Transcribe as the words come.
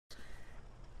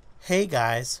Hey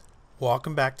guys,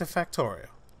 welcome back to Factorio.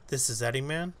 This is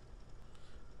EddieMan,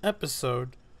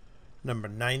 episode number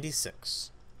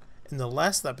 96. In the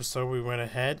last episode, we went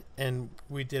ahead and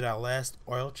we did our last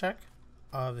oil check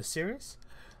of the series.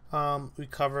 We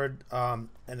covered an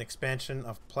expansion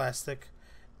of plastic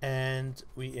and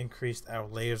we increased our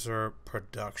laser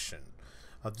production.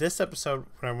 This episode,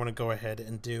 what I want to go ahead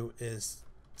and do is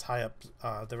tie up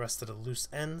the rest of the loose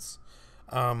ends.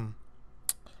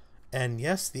 And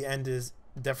yes, the end is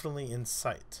definitely in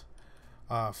sight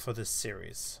for this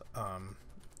series.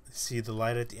 See the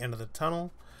light at the end of the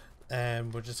tunnel,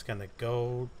 and we're just gonna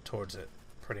go towards it,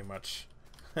 pretty much,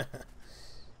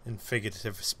 in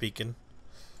figurative speaking.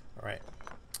 All right.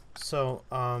 So,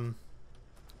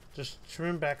 just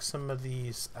trim back some of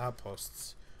these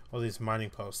outposts, or these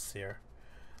mining posts here.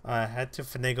 I had to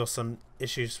finagle some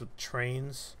issues with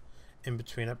trains in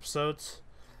between episodes,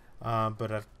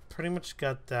 but I've pretty much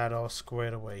got that all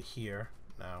squared away here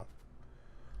now.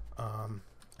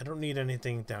 I don't need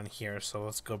anything down here, so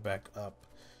let's go back up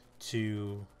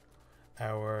to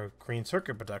our green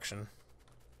circuit production.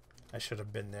 I should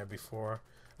have been there before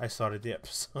I started the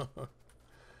episode.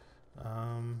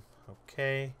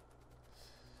 Okay.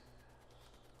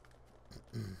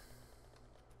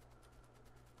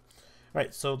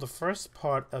 Right, so the first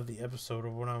part of the episode,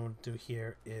 of what I want to do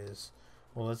here is,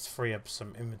 well, let's free up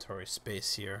some inventory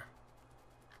space here.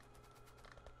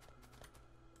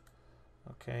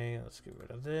 Okay, let's get rid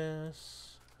of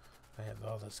this. I have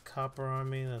all this copper on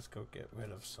me. Let's go get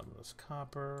rid of some of this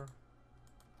copper.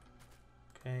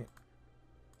 Okay.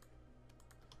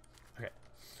 Okay.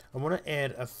 I want to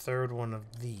add a third one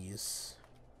of these.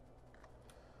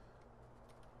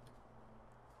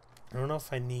 I don't know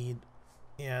if I need...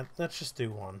 Yeah, let's just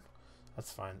do one.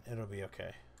 That's fine. It'll be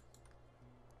okay.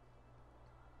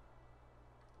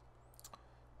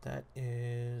 That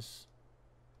is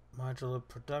modular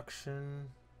production.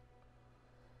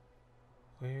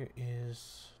 Where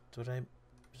is... Did I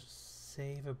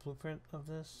save a blueprint of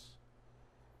this?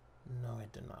 No, I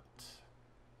did not.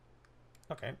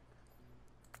 Okay.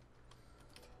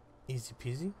 Easy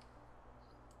peasy.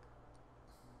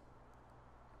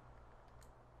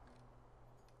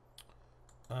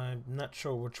 I'm not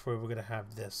sure which way we're going to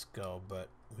have this go, but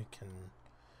we can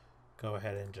go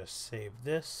ahead and just save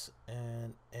this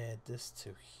and add this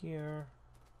to here.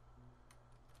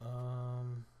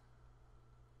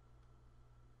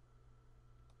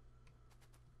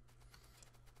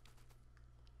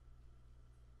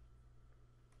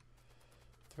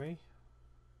 Three.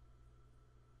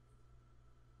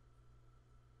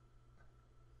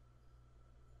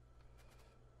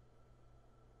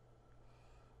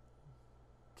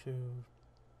 Two,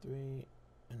 three,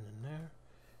 and then there.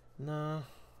 Nah.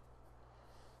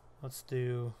 Let's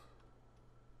do...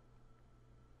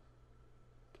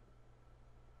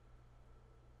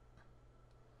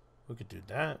 We could do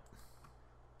that.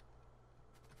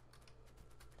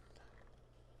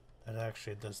 That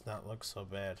actually does not look so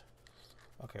bad.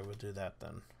 Okay, we'll do that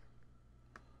then.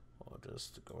 We'll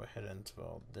just go ahead and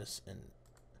throw this in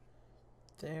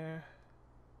there.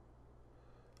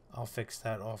 I'll fix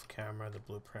that off camera, the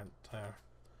blueprint there.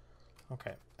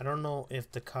 Okay, I don't know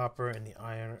if the copper and the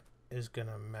iron is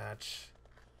gonna match.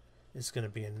 It's gonna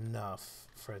be enough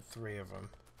for three of them.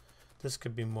 This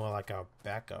could be more like our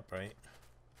backup, right?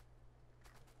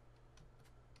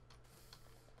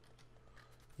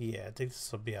 Yeah, I think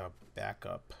this will be our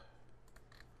backup.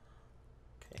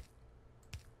 Okay.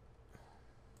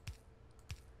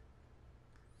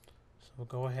 So we'll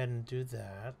go ahead and do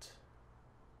that.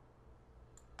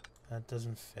 That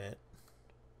doesn't fit.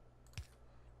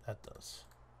 That does.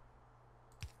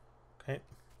 Okay.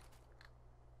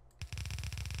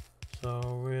 So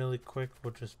really quick,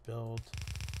 we'll just build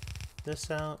this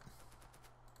out.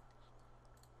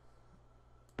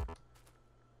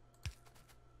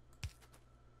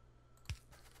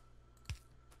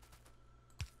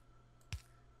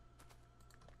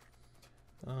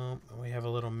 We have a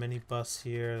little mini bus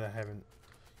here that I haven't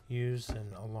used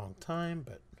in a long time,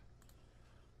 but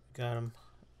we got them.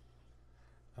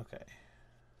 Okay.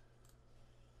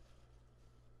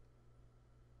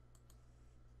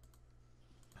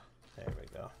 There we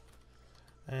go.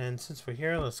 And since we're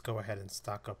here, let's go ahead and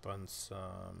stock up on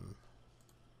some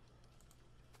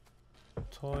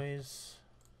toys.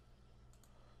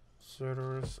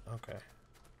 Sorters. Okay.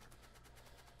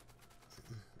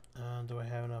 Do I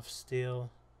have enough steel?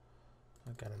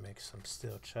 I've got to make some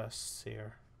steel chests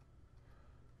here.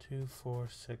 2, 4,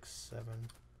 6, 7,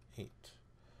 8.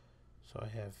 So I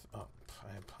have, oh,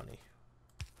 I have plenty.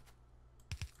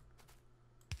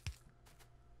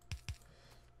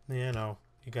 Yeah, no.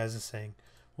 You guys are saying,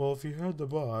 Well, if you had the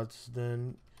bots,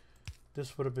 then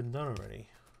this would have been done already.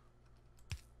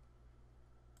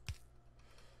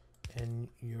 And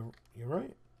you're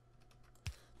right.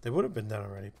 They would have been done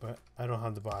already, but I don't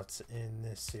have the bots in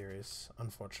this series,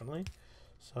 unfortunately.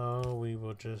 So we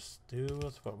will just do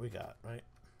with what we got, right?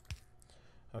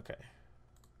 Okay.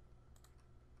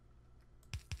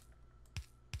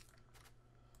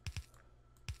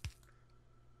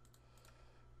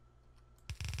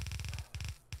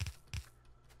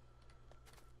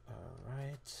 All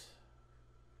right.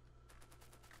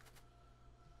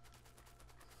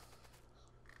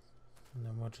 And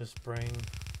then we'll just bring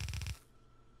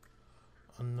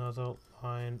another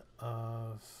line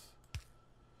of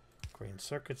green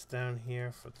circuits down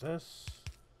here for this.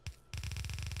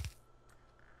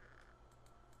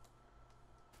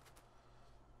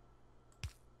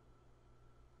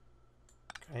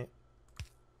 Okay.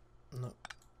 No.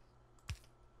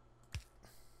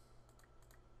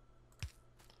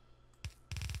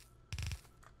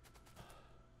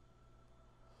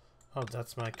 Oh,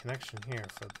 that's my connection here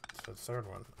for the third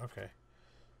one. Okay.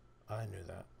 I knew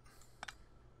that.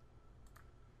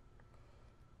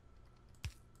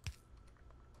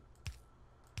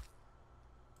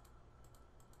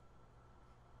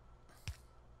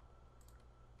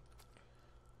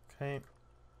 Okay.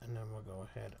 And then we'll go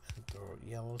ahead and throw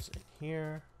yellows in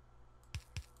here.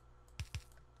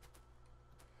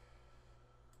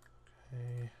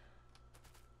 Okay.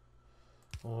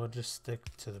 We'll just stick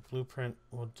to the blueprint.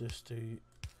 We'll just do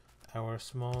our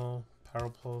small power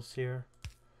poles here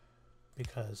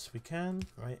because we can,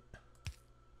 right?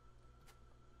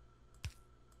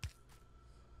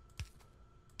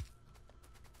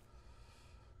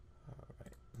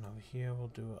 Alright, and over here we'll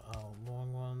do our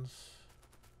long ones.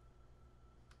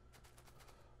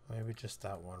 Maybe just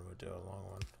that one would do a long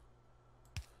one.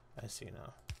 I see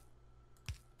now.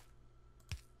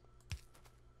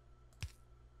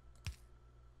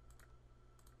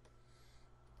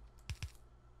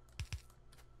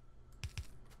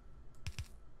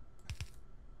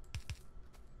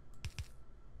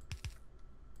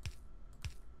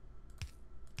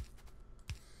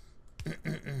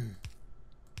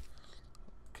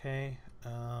 Okay,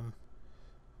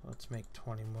 let's make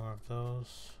 20 more of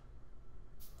those.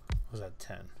 What was that,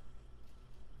 10?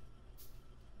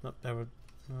 Nope, that would,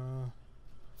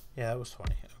 yeah, that was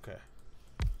 20, okay.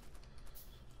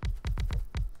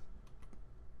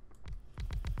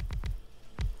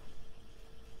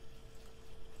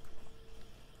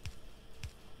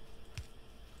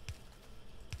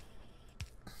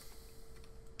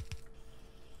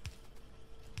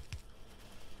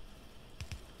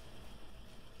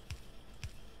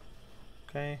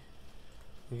 Okay,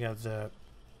 we got the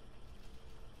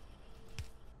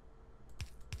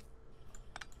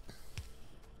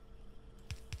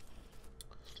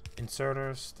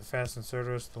inserters, the fast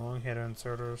inserters, the long header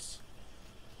inserters,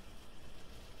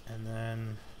 and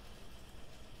then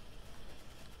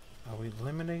are we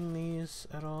limiting these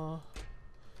at all?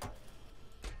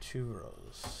 2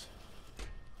 rows.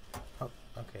 Oh,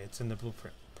 okay, it's in the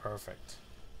blueprint. Perfect.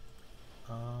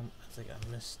 I think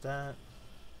I missed that.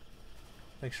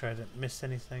 Make sure I didn't miss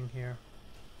anything here.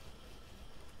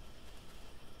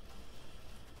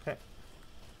 Okay.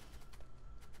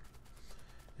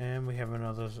 And we have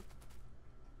another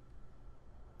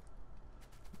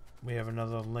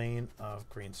lane of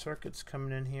green circuits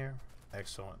coming in here.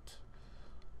 Excellent.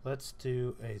 Let's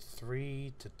do a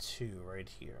 3 to 2 right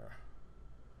here.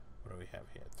 What do we have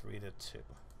here? 3 to 2.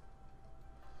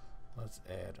 Let's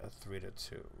add a 3 to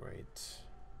 2 right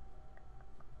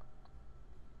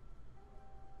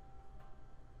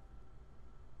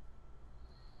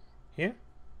here.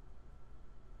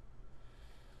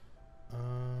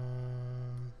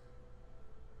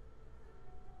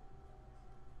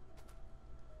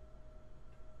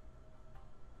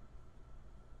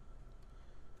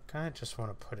 Kind of just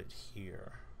want to put it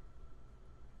here.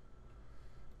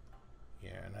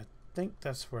 Yeah, and I think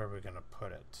that's where we're going to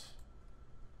put it.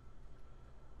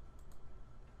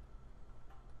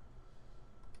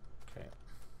 Okay.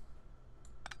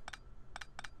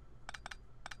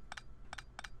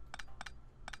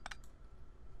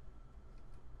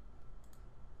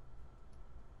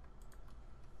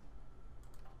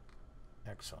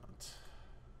 Excellent.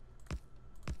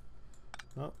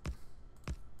 Nope.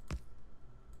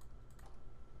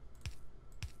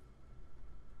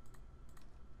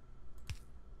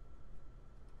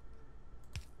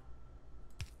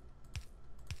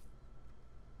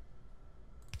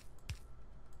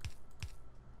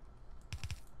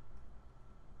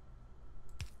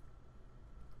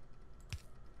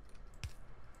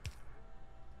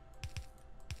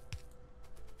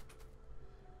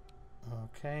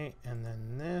 Okay, and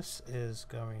then this is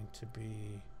going to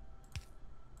be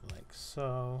like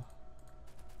so.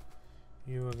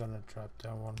 You are going to drop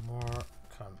down one more,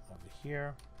 come over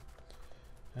here.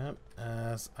 Yep,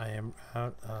 as I am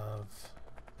out of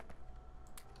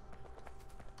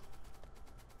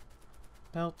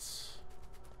belts.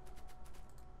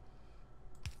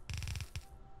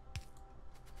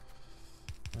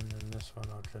 And then this one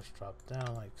I'll just drop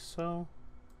down like so.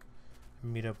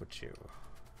 And meet up with you.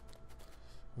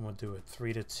 And we'll do it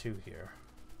 3 to 2 here.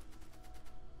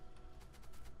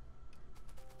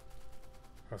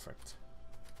 Perfect.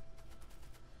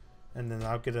 And then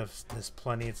I'll give us this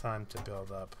plenty of time to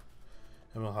build up.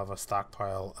 And we'll have a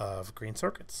stockpile of green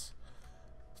circuits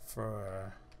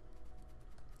for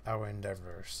our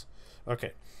endeavors.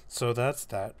 Okay, so that's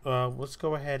that. Let's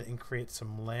go ahead and create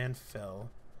some landfill.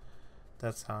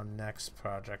 That's our next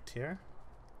project here.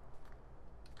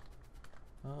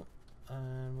 Oh,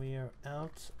 and we are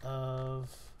out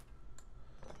of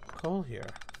coal here,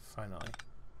 finally.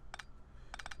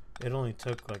 It only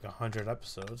took like 100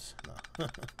 episodes. No.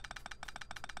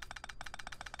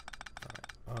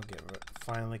 Alright, I'll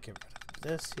finally get rid of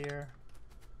this here.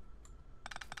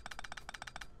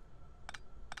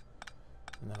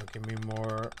 And that'll give me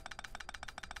more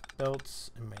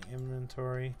belts in my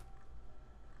inventory.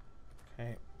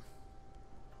 Okay.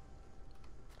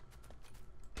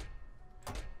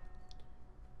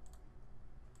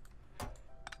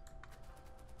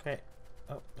 Okay.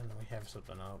 Oh, and then we have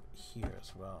something out here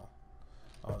as well.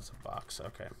 Oh, it's a box.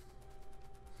 Okay.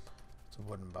 It's a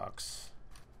wooden box.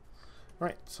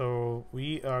 Right, so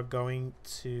we are going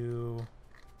to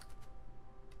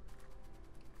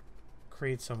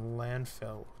create some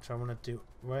landfill, which I want to do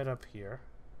right up here.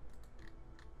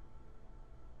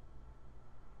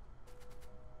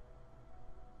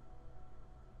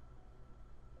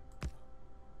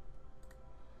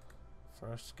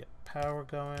 First, get power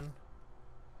going.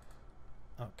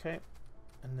 Okay,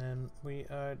 and then we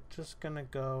are just gonna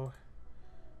go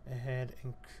ahead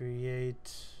and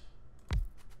create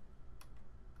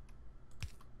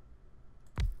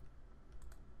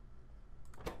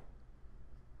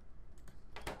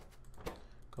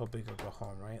go big or go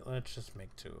home, right? Let's just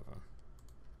make 2 of them.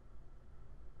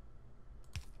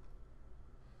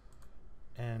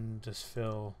 And just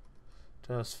fill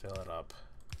it up.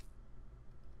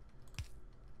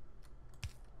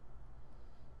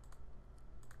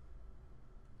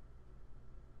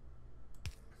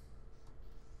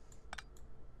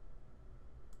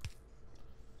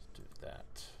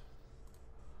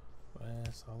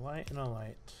 With a light and a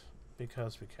light,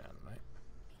 because we can,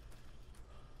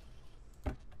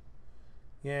 right?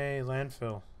 Yay,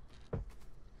 landfill.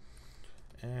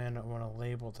 And I want to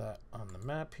label that on the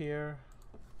map here.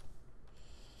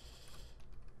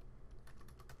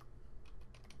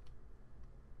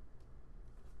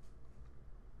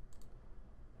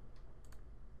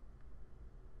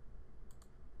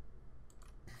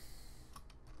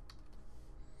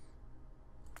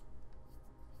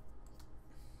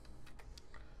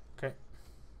 Okay.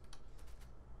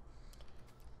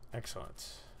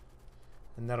 Excellent.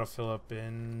 And that'll fill up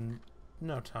in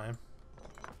no time.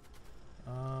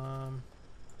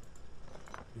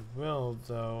 We will,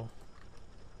 though,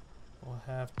 we'll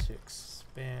have to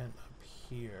expand up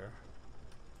here.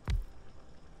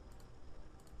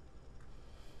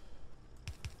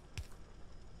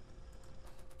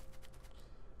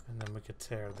 And then we could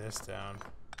tear this down.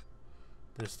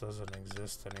 This doesn't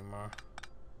exist anymore.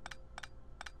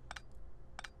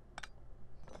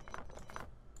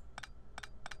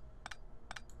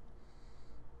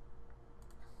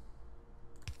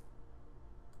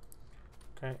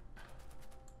 Okay.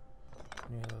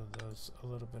 A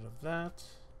little bit of that.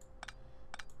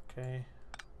 Okay.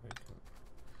 We can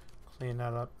clean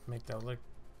that up, make that look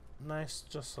nice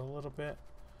just a little bit.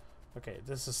 Okay,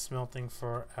 this is smelting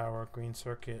for our green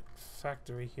circuit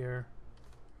factory here.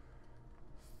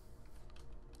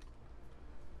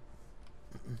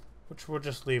 Which we'll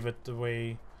just leave it the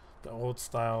way the old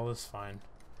style is fine.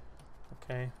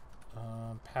 Okay.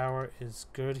 Power is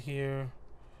good here.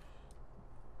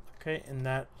 Okay, and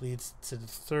that leads to the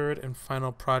 3rd and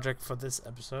final project for this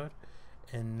episode,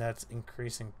 and that's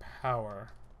increasing power.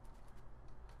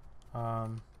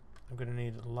 I'm going to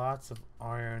need lots of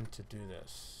iron to do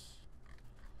this.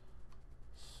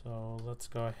 So let's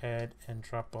go ahead and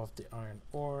drop off the iron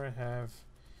ore I have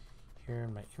here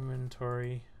in my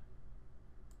inventory.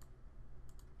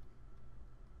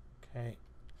 Okay,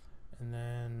 and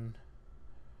then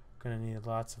I'm going to need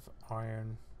lots of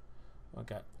iron. I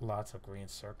got lots of green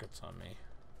circuits on me.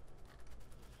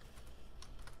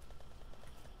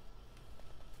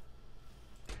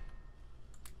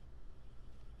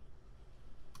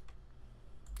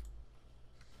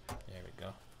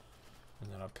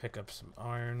 I'll pick up some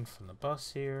iron from the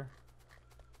bus here.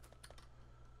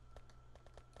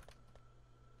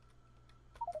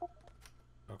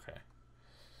 Okay.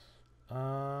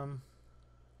 All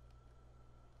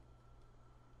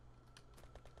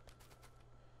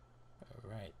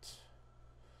right.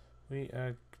 We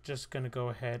are just gonna go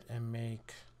ahead and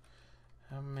make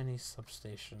how many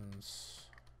substations?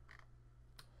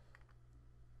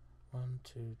 1,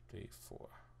 2, 3, 4.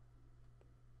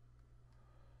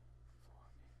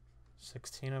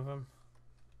 16 of them.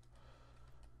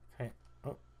 Okay.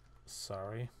 Oh,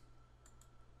 sorry.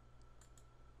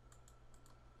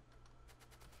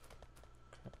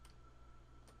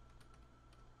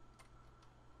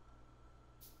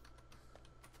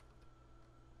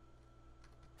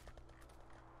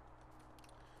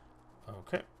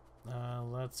 Okay.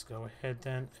 Let's go ahead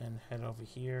then and head over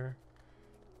here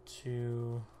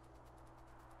to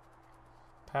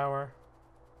power.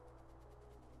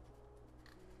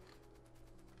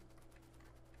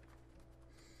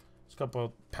 There's a couple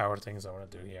of power things I want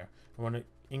to do here. I want to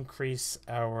increase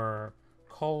our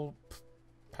coal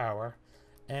power,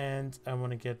 and I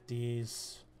want to get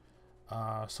these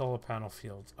solar panel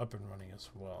fields up and running as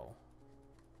well.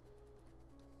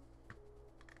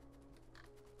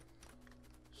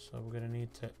 So we're going to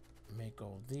need to make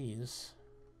all these.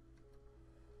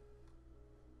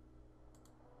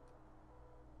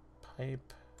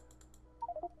 Pipe.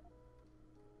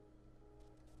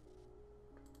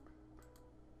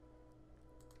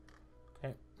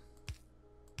 Okay.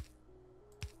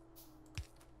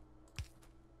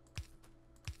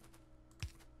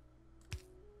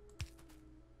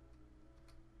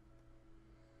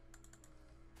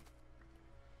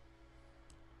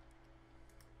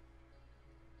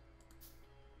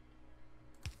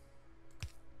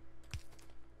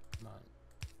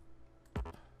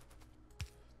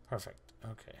 Perfect.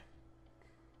 Okay.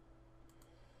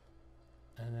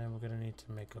 And then we're going to need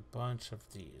to make a bunch of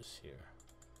these here.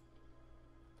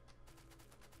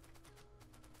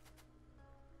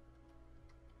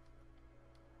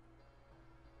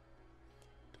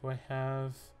 Do I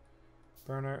have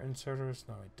burner inserters?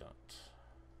 No, I don't.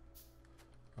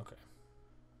 Okay.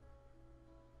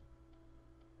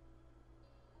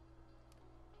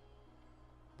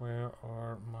 Where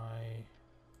are my...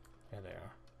 There they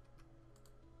are.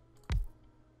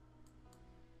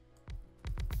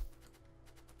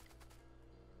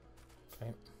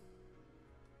 Okay.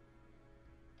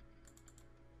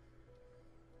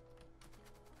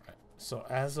 Right. So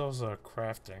as those are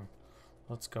crafting,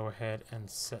 let's go ahead and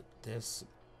set this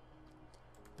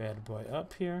bad boy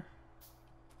up here.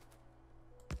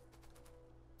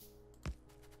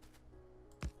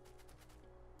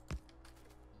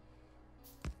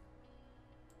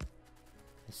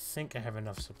 I think I have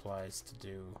enough supplies to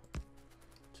do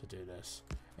this.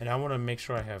 And I want to make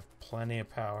sure I have plenty of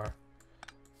power.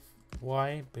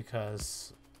 Why?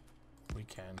 Because we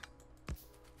can.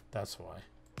 That's why.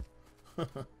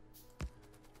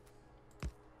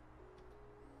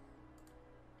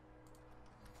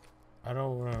 I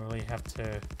don't really have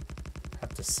to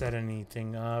set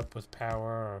anything up with power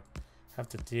or have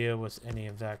to deal with any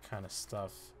of that kind of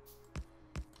stuff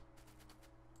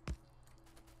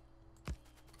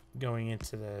going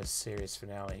into the series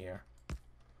finale here.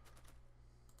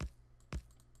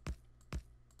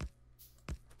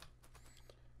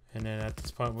 And then at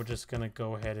this point, we're just going to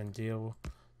go ahead and deal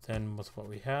then with what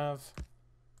we have.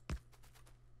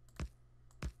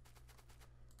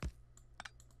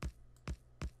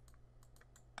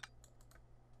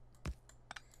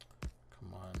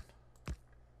 Come on.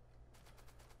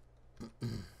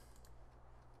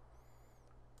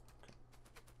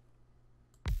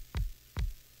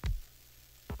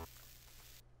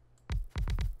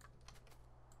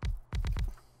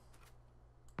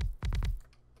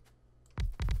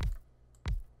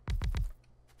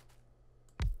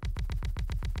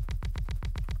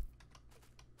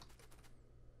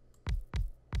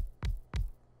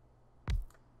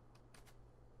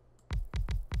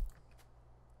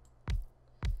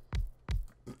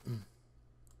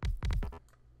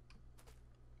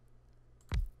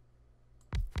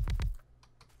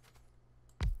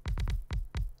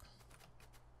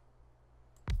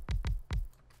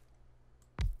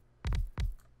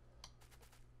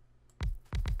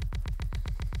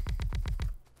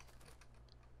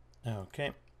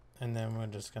 Okay, and then we're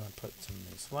just going to put some of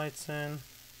these lights in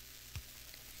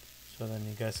so then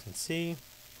you guys can see,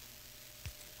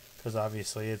 because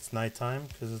obviously it's nighttime,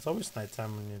 because it's always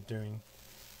nighttime when you're doing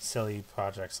silly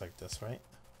projects like this, right?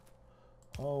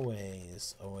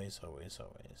 Always, always, always,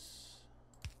 always.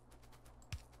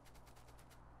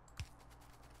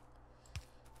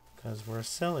 Because we're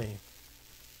silly.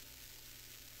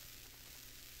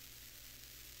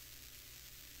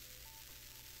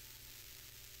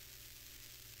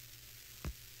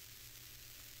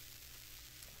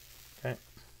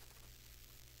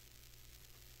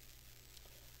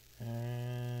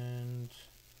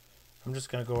 I'm just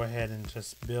gonna go ahead and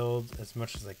just build as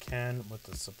much as I can with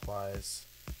the supplies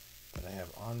that I have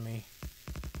on me.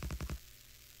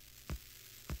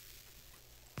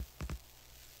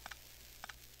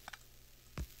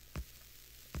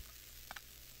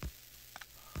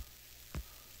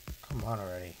 Come on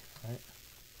already, right?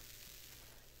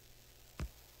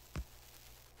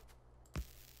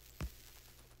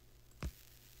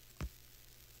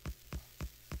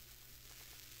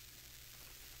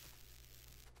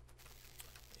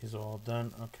 These are all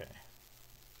done. Okay.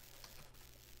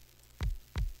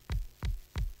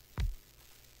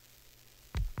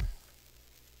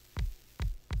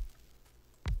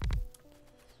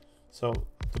 So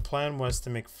the plan was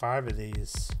to make 5 of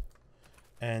these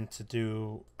and to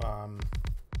do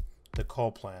the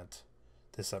coal plant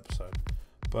this episode.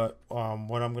 But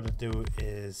what I'm going to do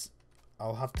is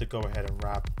I'll have to go ahead and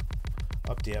wrap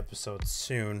up the episode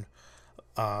soon.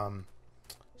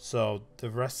 So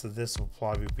the rest of this will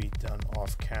probably be done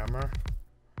off camera.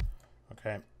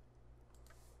 Okay.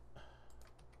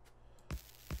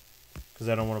 Because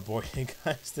I don't want to bore you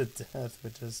guys to death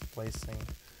with just placing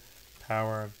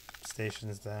power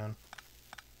stations down.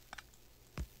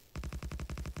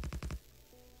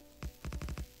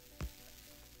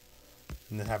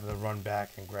 And then having to run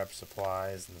back and grab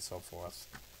supplies and so forth.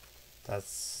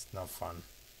 That's no fun.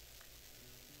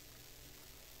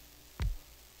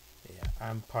 Yeah,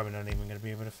 I'm probably not even going to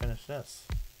be able to finish this.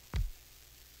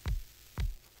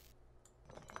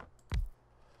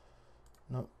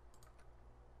 Nope.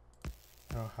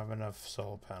 I don't have enough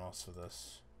solar panels for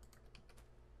this.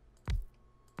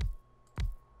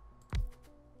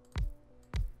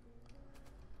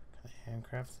 Can I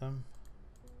handcraft them?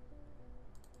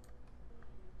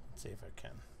 Let's see if I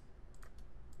can.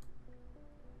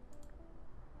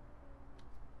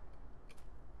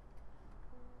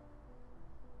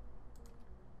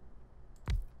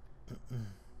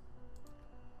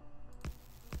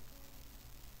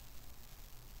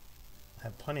 I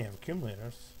have plenty of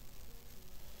accumulators.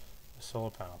 The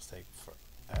solar panels take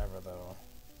forever though.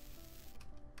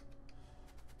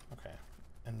 Okay,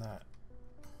 and that.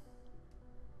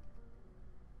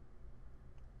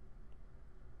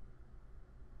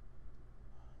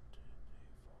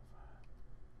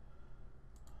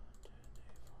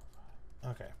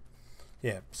 Okay,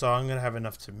 yeah, so I'm gonna have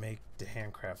enough to make to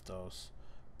handcraft those,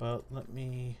 but let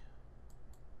me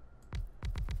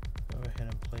go ahead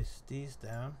and place these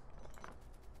down.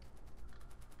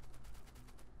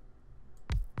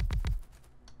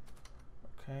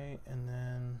 Okay, and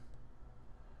then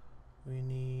we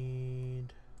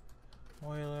need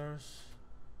boilers.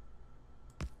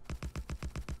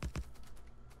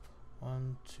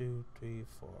 1, 2, 3,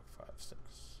 4, 5, 6.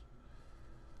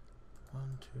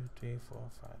 1, 2, 3, 4,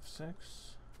 5,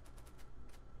 6.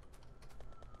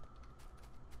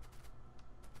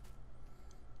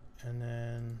 And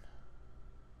then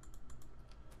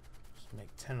just make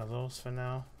 10 of those for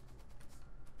now.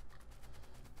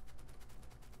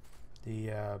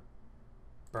 The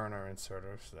burner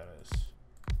inserters, that is.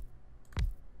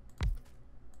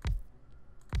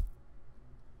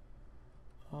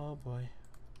 Oh boy.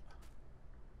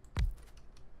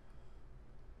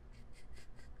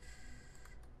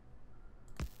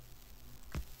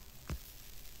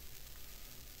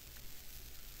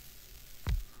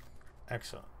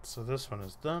 Excellent. So this one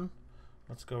is done.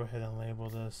 Let's go ahead and label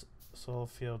this solar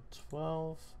field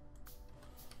 12.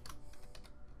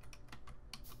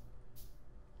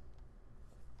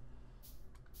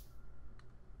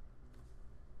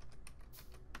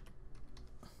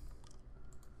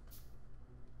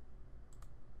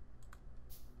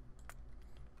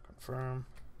 Confirm.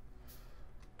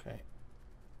 Okay.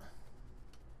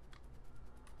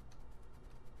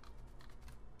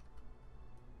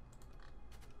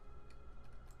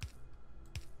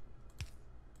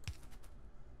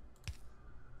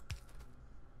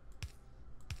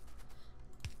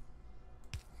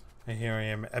 And here I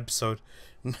am, episode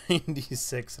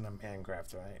 96, and I'm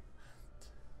handcrafted, right? 2,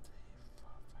 3,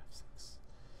 4, 5, 6.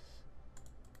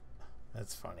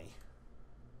 That's funny.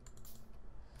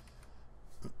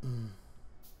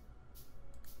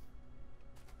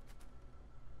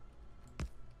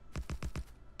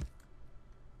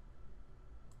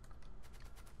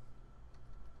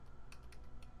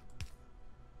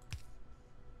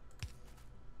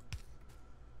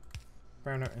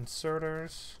 Burner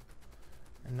inserters.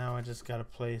 And now I just gotta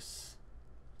place.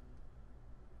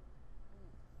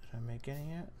 Did I make any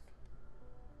yet?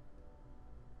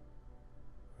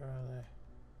 Where are they?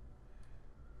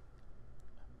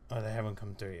 Oh, they haven't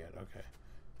come through yet. Okay.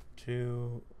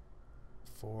 2,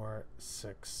 4,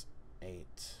 6, 8,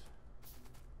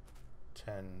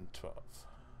 10, 12.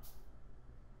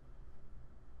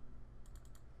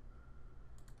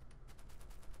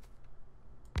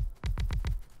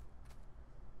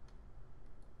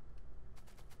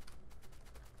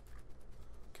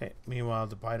 Okay, meanwhile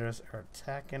the biters are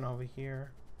attacking over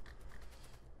here.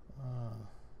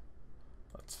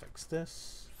 Let's fix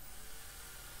this.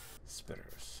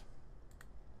 Spitters.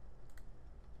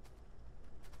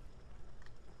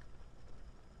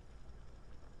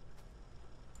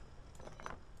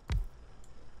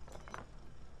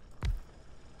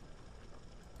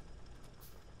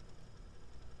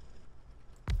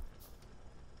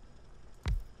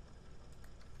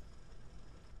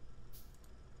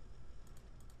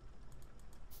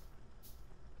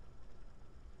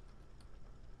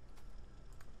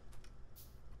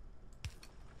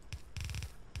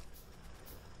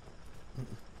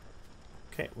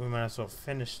 Okay, we might as well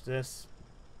finish this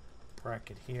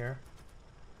bracket here.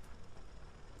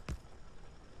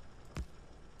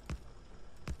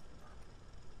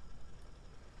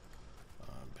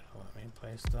 Let me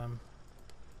place them.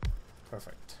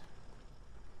 Perfect.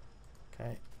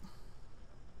 Okay.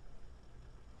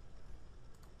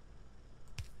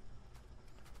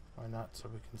 Why not? So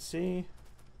we can see.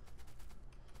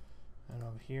 And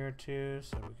over here too,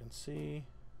 so we can see.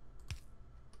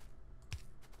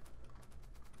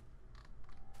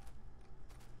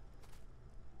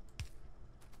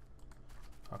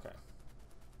 Okay.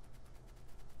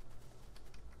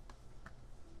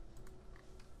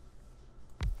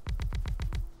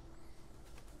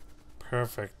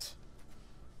 Perfect.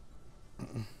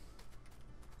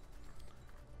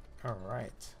 All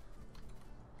right.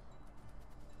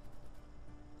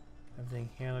 Everything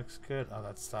here looks good. Oh,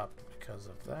 that stopped because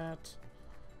of that.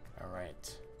 All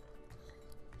right.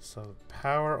 So the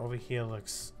power over here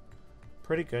looks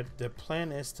pretty good. The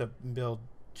plan is to build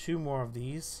 2 more of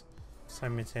these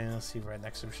simultaneously right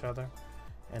next to each other,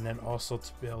 and then also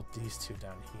to build these 2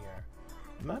 down here.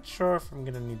 I'm not sure if I'm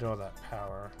gonna need all that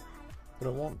power, but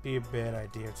it won't be a bad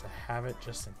idea to have it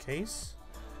just in case.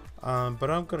 But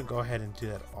I'm gonna go ahead and do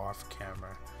that off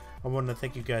camera. I want to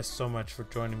thank you guys so much for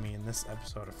joining me in this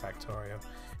episode of Factorio,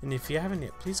 and if you haven't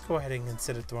yet, please go ahead and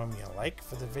consider throwing me a like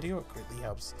for the video. It greatly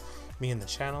helps me and the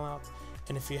channel out.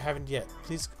 And if you haven't yet,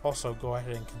 please also go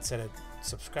ahead and consider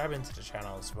subscribing to the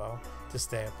channel as well to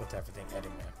stay up with everything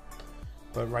EddieMan.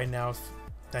 But right now,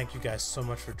 thank you guys so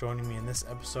much for joining me in this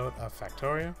episode of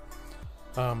Factorio.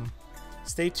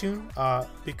 Stay tuned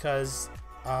because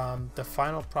the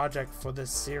final project for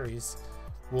this series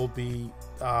will be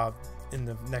in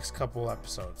the next couple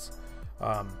episodes.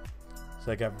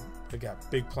 So I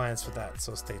got big plans for that,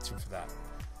 so stay tuned for that.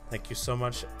 Thank you so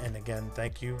much, and again,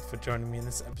 thank you for joining me in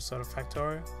this episode of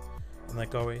Factorio. And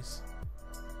like always,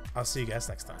 I'll see you guys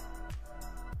next time.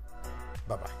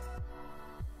 Bye-bye.